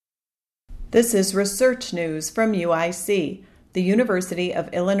This is research news from UIC, the University of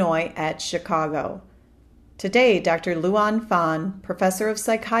Illinois at Chicago. Today, Dr. Luan Phan, professor of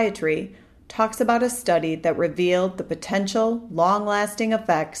psychiatry, talks about a study that revealed the potential long-lasting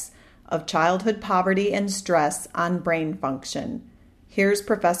effects of childhood poverty and stress on brain function. Here's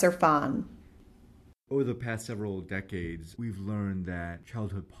Professor Phan. Over the past several decades, we've learned that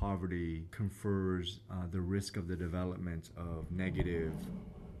childhood poverty confers the risk of the development of negative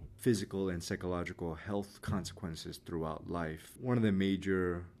physical and psychological health consequences throughout life. One of the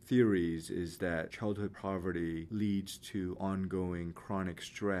major theories is that childhood poverty leads to ongoing chronic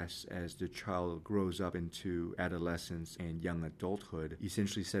stress as the child grows up into adolescence and young adulthood,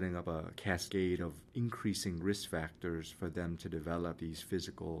 essentially setting up a cascade of increasing risk factors for them to develop these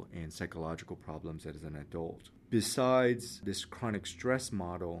physical and psychological problems as an adult. Besides this chronic stress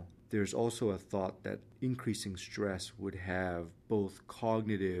model, there's also a thought that increasing stress would have both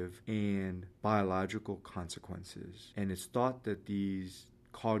cognitive and biological consequences. And it's thought that these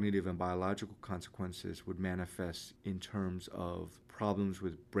cognitive and biological consequences would manifest in terms of problems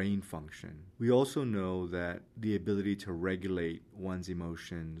with brain function. We also know that the ability to regulate one's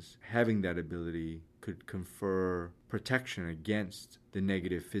emotions, having that ability could confer protection against the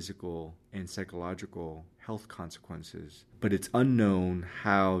negative physical and psychological health consequences. But it's unknown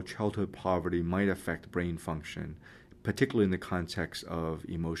how childhood poverty might affect brain function, particularly in the context of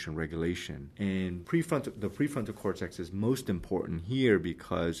emotion regulation. And the prefrontal cortex is most important here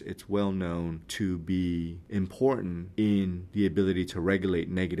because it's well known to be important in the ability to regulate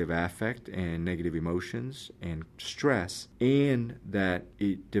negative affect and negative emotions and stress, and that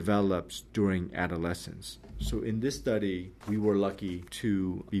it develops during adolescence. So in this study, we were lucky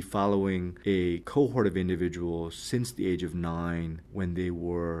to be following a cohort of individuals since the age of 9 when they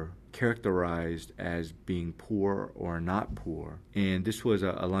were characterized as being poor or not poor. And this was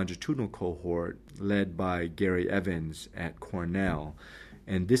a longitudinal cohort led by Gary Evans at Cornell.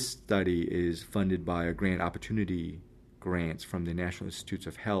 And this study is funded by a grant opportunity grants from the National Institutes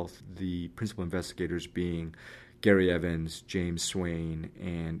of Health, the principal investigators being Gary Evans, James Swain,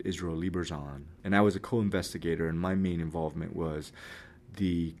 and Israel Lieberzahn. And I was a co-investigator, and my main involvement was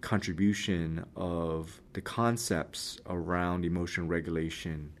the contribution of the concepts around emotion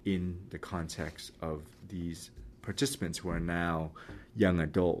regulation in the context of these participants who are now young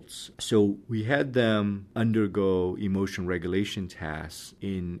adults. So we had them undergo emotion regulation tasks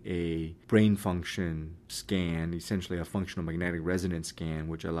in a brain function scan, essentially a functional magnetic resonance scan,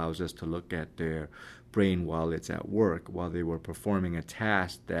 which allows us to look at their brain while it's at work, while they were performing a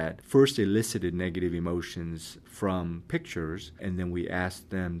task that first elicited negative emotions from pictures, and then we asked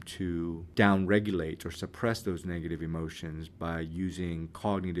them to downregulate or suppress those negative emotions by using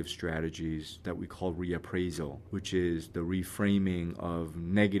cognitive strategies that we call reappraisal, which is the reframing of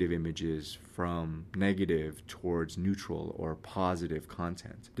negative images from negative towards neutral or positive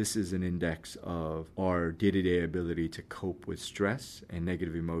content. This is an index of our day-to-day ability to cope with stress and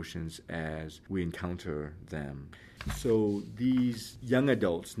negative emotions as we encounter them. So these young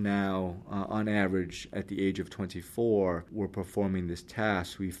adults now, on average, at the age of 24, were performing this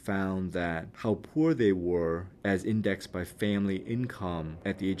task. We found that how poor they were, as indexed by family income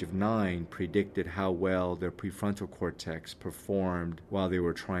at the age of 9, predicted how well their prefrontal cortex performed while they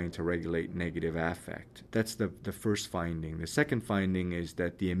were trying to regulate negative affect. That's the first finding. The second finding is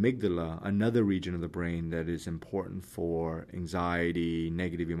that the amygdala, another region of the brain that is important for anxiety,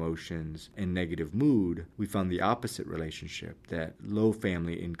 negative emotions, and negative mood, we found the opposite relationship, that low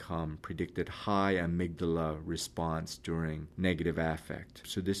family income predicted high amygdala response during negative affect.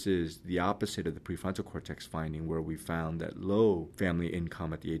 So this is the opposite of the prefrontal cortex finding, where we found that low family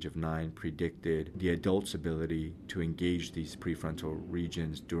income at the age of 9 predicted the adult's ability to engage these prefrontal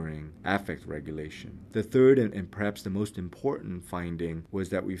regions during affect regulation. The third and perhaps the most important finding was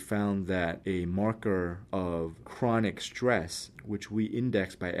that we found that a marker of chronic stress, which we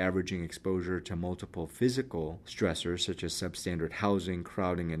index by averaging exposure to multiple physical stressors such as substandard housing,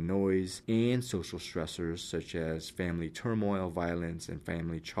 crowding, and noise, and social stressors such as family turmoil, violence, and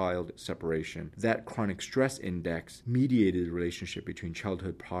family-child separation. That chronic stress index mediated the relationship between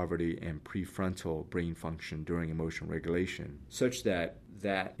childhood poverty and prefrontal brain function during emotion regulation, such that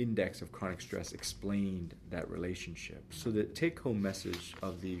index of chronic stress explained that relationship. So the take-home message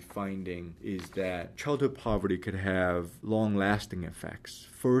of the finding is that childhood poverty could have long-lasting effects.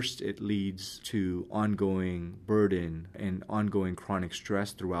 First, it leads to ongoing burden and ongoing chronic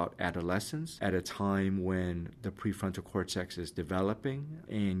stress throughout adolescence at a time when the prefrontal cortex is developing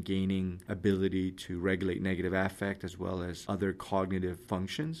and gaining ability to regulate negative affect as well as other cognitive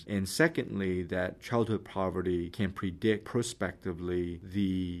functions. And secondly, that childhood poverty can predict prospectively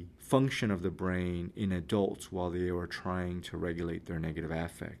the function of the brain in adults while they were trying to regulate their negative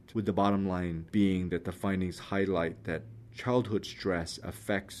affect, with the bottom line being that the findings highlight that childhood stress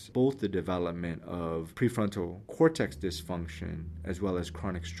affects both the development of prefrontal cortex dysfunction as well as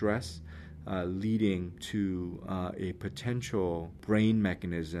chronic stress, leading to a potential brain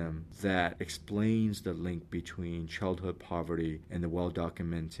mechanism that explains the link between childhood poverty and the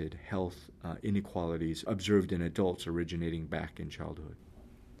well-documented health inequalities observed in adults originating back in childhood.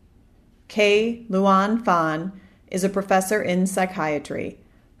 Luan Phan is a professor in psychiatry.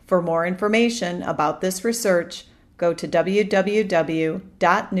 For more information about this research, go to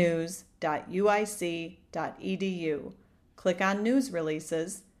www.news.uic.edu, click on News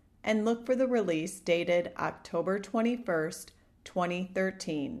Releases, and look for the release dated October 21st,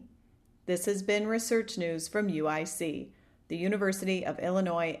 2013. This has been Research News from UIC, the University of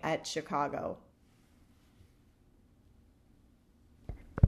Illinois at Chicago.